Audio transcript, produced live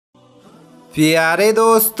प्यारे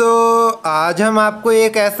दोस्तों, आज हम आपको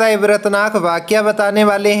एक ऐसा इबरतनाक वाक़या बताने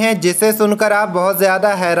वाले हैं जिसे सुनकर आप बहुत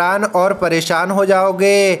ज़्यादा हैरान और परेशान हो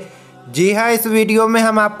जाओगे। जी हाँ, इस वीडियो में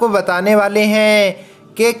हम आपको बताने वाले हैं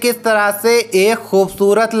कि किस तरह से एक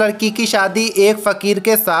खूबसूरत लड़की की शादी एक फ़कीर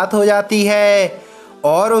के साथ हो जाती है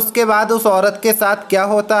और उसके बाद उस औरत के साथ क्या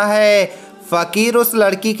होता है, फ़कीर उस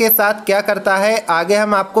लड़की के साथ क्या करता है, आगे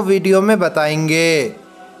हम आपको वीडियो में बताएंगे।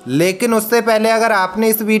 लेकिन उससे पहले अगर आपने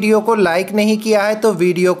इस वीडियो को लाइक नहीं किया है तो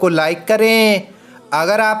वीडियो को लाइक करें।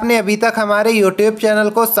 अगर आपने अभी तक हमारे यूट्यूब चैनल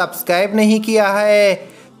को सब्सक्राइब नहीं किया है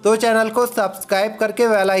तो चैनल को सब्सक्राइब करके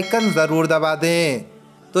बेल आइकन ज़रूर दबा दें।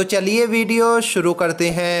 तो चलिए वीडियो शुरू करते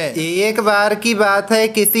हैं। एक बार की बात है,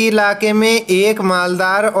 किसी इलाके में एक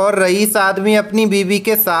मालदार और रईस आदमी अपनी बीवी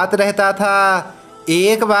के साथ रहता था।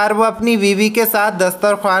 एक बार वो अपनी बीवी के साथ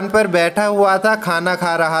दस्तरख्वान पर बैठा हुआ था, खाना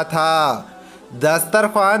खा रहा था।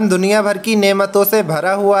 दस्तरख्वान दुनिया भर की नेमतों से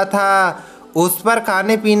भरा हुआ था। उस पर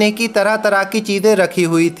खाने पीने की तरह तरह की चीज़ें रखी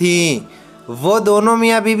हुई थीं। वो दोनों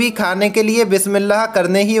मियाँ बीवी खाने के लिए बिस्मिल्लाह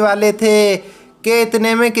करने ही वाले थे कि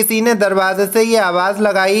इतने में किसी ने दरवाजे से ये आवाज़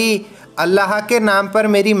लगाई, अल्लाह के नाम पर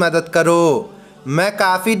मेरी मदद करो, मैं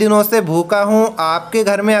काफ़ी दिनों से भूखा हूँ, आपके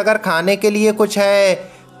घर में अगर खाने के लिए कुछ है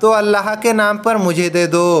तो अल्लाह के नाम पर मुझे दे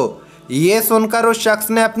दो। ये सुनकर उस शख्स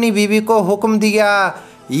ने अपनी बीवी को हुक्म दिया,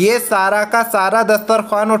 ये सारा का सारा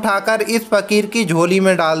दस्तरख्वान उठाकर इस फ़कीर की झोली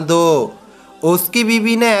में डाल दो। उसकी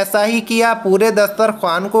बीवी ने ऐसा ही किया, पूरे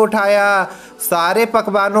दस्तरख्वान को उठाया, सारे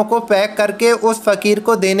पकवानों को पैक करके उस फ़कीर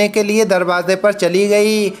को देने के लिए दरवाजे पर चली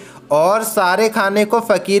गई और सारे खाने को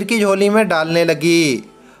फ़कीर की झोली में डालने लगी।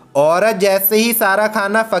 औरत जैसे ही सारा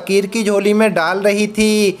खाना फ़कीर की झोली में डाल रही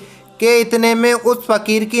थी कि इतने में उस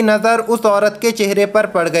फ़कीर की नज़र उस औरत के चेहरे पर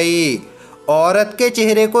पड़ गई। औरत के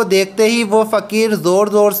चेहरे को देखते ही वो फ़कीर ज़ोर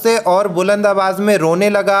ज़ोर से और बुलंद आवाज़ में रोने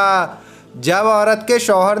लगा। जब औरत के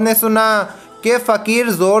शौहर ने सुना कि फ़कीर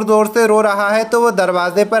ज़ोर ज़ोर से रो रहा है तो वो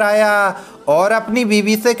दरवाज़े पर आया और अपनी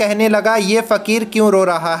बीवी से कहने लगा, ये फ़कीर क्यों रो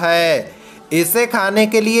रहा है, इसे खाने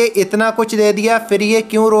के लिए इतना कुछ दे दिया, फिर ये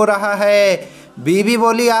क्यों रो रहा है। बीवी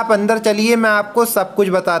बोली, आप अंदर चलिए, मैं आपको सब कुछ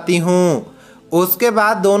बताती हूँ। उसके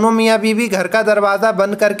बाद दोनों मियाँ बीवी घर का दरवाज़ा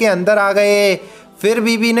बंद करके अंदर आ गए। फिर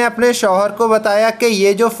बीवी ने अपने शौहर को बताया कि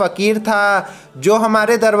ये जो फ़कीर था जो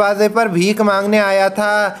हमारे दरवाज़े पर भीख मांगने आया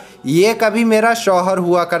था, ये कभी मेरा शौहर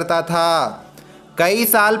हुआ करता था। कई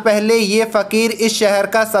साल पहले ये फ़कीर इस शहर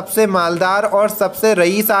का सबसे मालदार और सबसे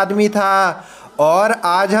रईस आदमी था और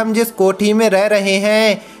आज हम जिस कोठी में रह रहे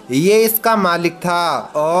हैं ये इसका मालिक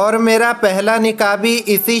था और मेरा पहला निकाह भी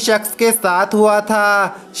इसी शख्स के साथ हुआ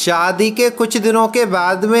था। शादी के कुछ दिनों के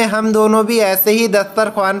बाद में हम दोनों भी ऐसे ही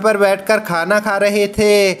दस्तरख्वान पर बैठकर खाना खा रहे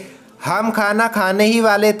थे। हम खाना खाने ही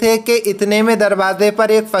वाले थे कि इतने में दरवाजे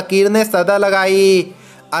पर एक फ़कीर ने सदा लगाई,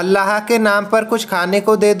 अल्लाह के नाम पर कुछ खाने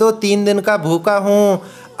को दे दो, 3 दिन का भूखा हूँ,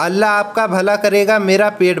 अल्लाह आपका भला करेगा, मेरा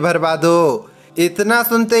पेट भरवा दो। इतना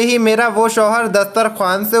सुनते ही मेरा वो शौहर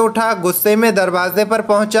दस्तरख्वान से उठा, गुस्से में दरवाजे पर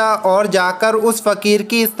पहुंचा और जाकर उस फ़कीर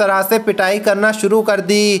की इस तरह से पिटाई करना शुरू कर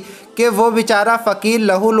दी कि वो बेचारा फ़कीर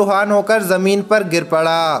लहूलुहान होकर ज़मीन पर गिर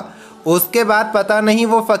पड़ा। उसके बाद पता नहीं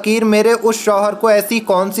वो फ़कीर मेरे उस शौहर को ऐसी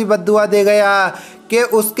कौन सी बद्दुआ दे गया कि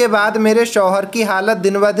उसके बाद मेरे शौहर की हालत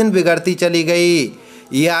दिन ब दिन बिगड़ती चली गई।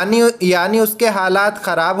 यानी उसके हालात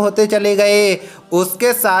ख़राब होते चले गए,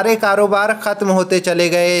 उसके सारे कारोबार ख़त्म होते चले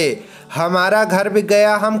गए, हमारा घर बिक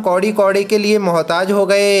गया, हम कौड़ी कौड़ी के लिए मोहताज हो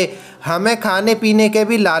गए, हमें खाने पीने के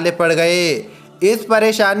भी लाले पड़ गए। इस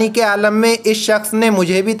परेशानी के आलम में इस शख्स ने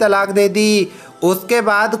मुझे भी तलाक दे दी। उसके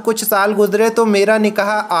बाद कुछ साल गुजरे तो मेरा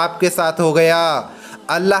निकाह आपके साथ हो गया।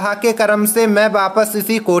 अल्लाह के करम से मैं वापस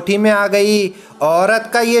इसी कोठी में आ गई। औरत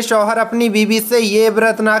का ये शौहर अपनी बीवी से ये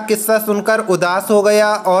इबरतनाक किस्सा सुनकर उदास हो गया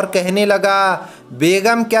और कहने लगा,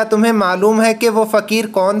 बेगम क्या तुम्हें मालूम है कि वो फ़कीर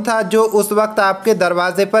कौन था जो उस वक्त आपके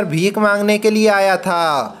दरवाज़े पर भीख मांगने के लिए आया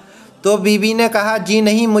था। तो बीवी ने कहा, जी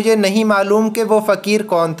नहीं, मुझे नहीं मालूम कि वो फ़कीर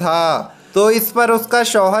कौन था। तो इस पर उसका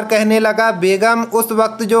शौहर कहने लगा, बेगम उस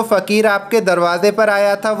वक्त जो फ़कीर आपके दरवाज़े पर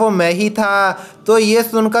आया था वो मैं ही था। तो ये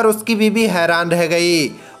सुनकर उसकी बीवी हैरान रह गई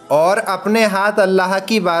और अपने हाथ अल्लाह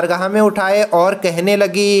की बारगाह में उठाए और कहने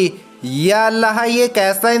लगी, या अल्लाह, ये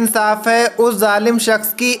कैसा इंसाफ है, उस जालिम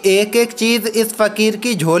शख्स की एक एक चीज़ इस फ़कीर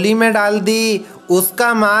की झोली में डाल दी,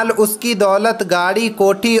 उसका माल, उसकी दौलत, गाड़ी,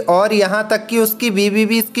 कोठी और यहाँ तक कि उसकी बीवी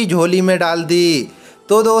भी इसकी झोली में डाल दी।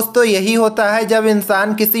 तो दोस्तों, यही होता है जब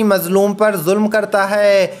इंसान किसी मज़लूम पर जुल्म करता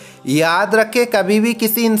है। याद रखें, कभी भी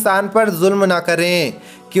किसी इंसान पर जुल्म ना करें,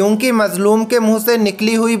 क्योंकि मज़लूम के मुंह से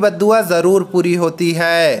निकली हुई बद्दुआ ज़रूर पूरी होती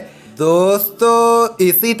है। दोस्तों,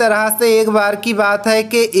 इसी तरह से एक बार की बात है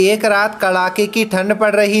कि एक रात कड़ाके की ठंड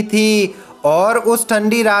पड़ रही थी और उस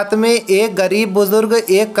ठंडी रात में एक गरीब बुजुर्ग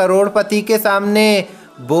एक करोड़पति के सामने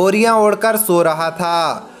बोरियां ओढ़कर सो रहा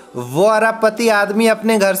था। वो अरबपति आदमी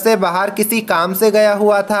अपने घर से बाहर किसी काम से गया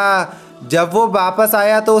हुआ था। जब वो वापस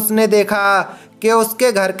आया तो उसने देखा कि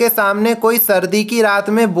उसके घर के सामने कोई सर्दी की रात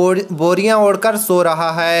में बोरियां ओढ़कर सो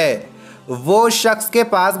रहा है। वो उस शख्स के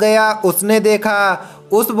पास गया। उसने देखा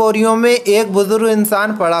उस बोरियों में एक बुजुर्ग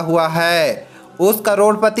इंसान पड़ा हुआ है। उस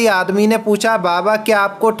करोड़पति आदमी ने पूछा, बाबा क्या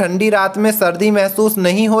आपको ठंडी रात में सर्दी महसूस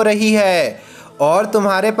नहीं हो रही है? और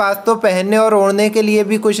तुम्हारे पास तो पहनने और ओढ़ने के लिए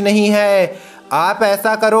भी कुछ नहीं है। आप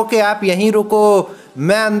ऐसा करो कि आप यहीं रुको,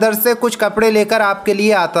 मैं अंदर से कुछ कपड़े लेकर आपके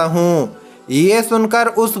लिए आता हूँ। ये सुनकर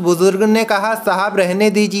उस बुजुर्ग ने कहा, साहब रहने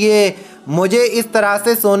दीजिए, मुझे इस तरह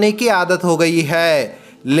से सोने की आदत हो गई है।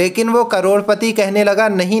 लेकिन वो करोड़पति कहने लगा,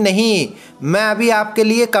 नहीं नहीं, मैं अभी आपके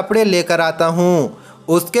लिए कपड़े लेकर आता हूँ।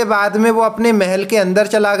 उसके बाद में वो अपने महल के अंदर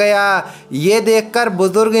चला गया। ये देखकर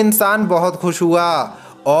बुजुर्ग इंसान बहुत खुश हुआ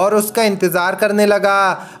और उसका इंतज़ार करने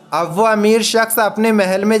लगा। अब वो अमीर शख्स अपने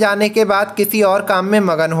महल में जाने के बाद किसी और काम में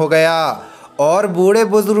मगन हो गया और बूढ़े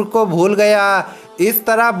बुजुर्ग को भूल गया। इस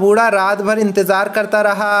तरह बूढ़ा रात भर इंतज़ार करता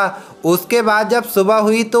रहा। उसके बाद जब सुबह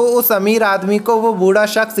हुई तो उस अमीर आदमी को वो बूढ़ा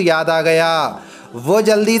शख्स याद आ गया। वो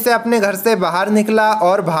जल्दी से अपने घर से बाहर निकला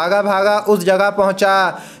और भागा भागा उस जगह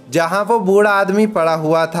पहुंचा जहां वो बूढ़ा आदमी पड़ा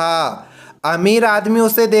हुआ था। अमीर आदमी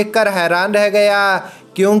उसे देखकर हैरान रह गया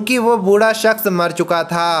क्योंकि वो बूढ़ा शख्स मर चुका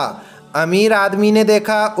था। अमीर आदमी ने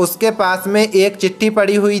देखा उसके पास में एक चिट्ठी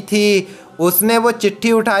पड़ी हुई थी। उसने वो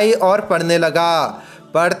चिट्ठी उठाई और पढ़ने लगा।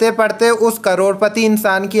 पढ़ते पढ़ते उस करोड़पति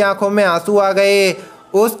इंसान की आंखों में आंसू आ गए।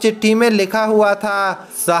 उस चिट्ठी में लिखा हुआ था,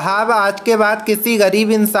 साहब आज के बाद किसी गरीब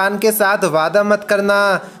इंसान के साथ वादा मत करना।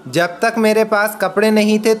 जब तक मेरे पास कपड़े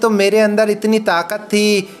नहीं थे तो मेरे अंदर इतनी ताकत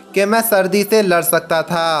थी कि मैं सर्दी से लड़ सकता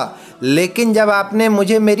था। लेकिन जब आपने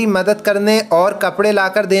मुझे मेरी मदद करने और कपड़े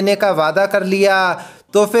लाकर देने का वादा कर लिया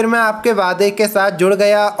तो फिर मैं आपके वादे के साथ जुड़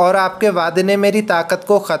गया और आपके वादे ने मेरी ताकत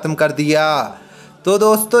को ख़त्म कर दिया। तो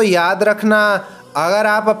दोस्तों याद रखना, अगर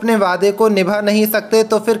आप अपने वादे को निभा नहीं सकते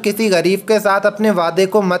तो फिर किसी गरीब के साथ अपने वादे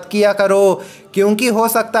को मत किया करो, क्योंकि हो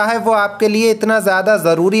सकता है वो आपके लिए इतना ज़्यादा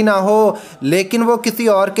ज़रूरी ना हो, लेकिन वो किसी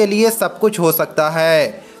और के लिए सब कुछ हो सकता है।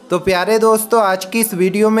 तो प्यारे दोस्तों आज की इस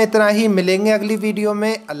वीडियो में इतना ही। मिलेंगे अगली वीडियो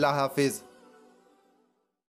में। अल्लाह हाफिज़।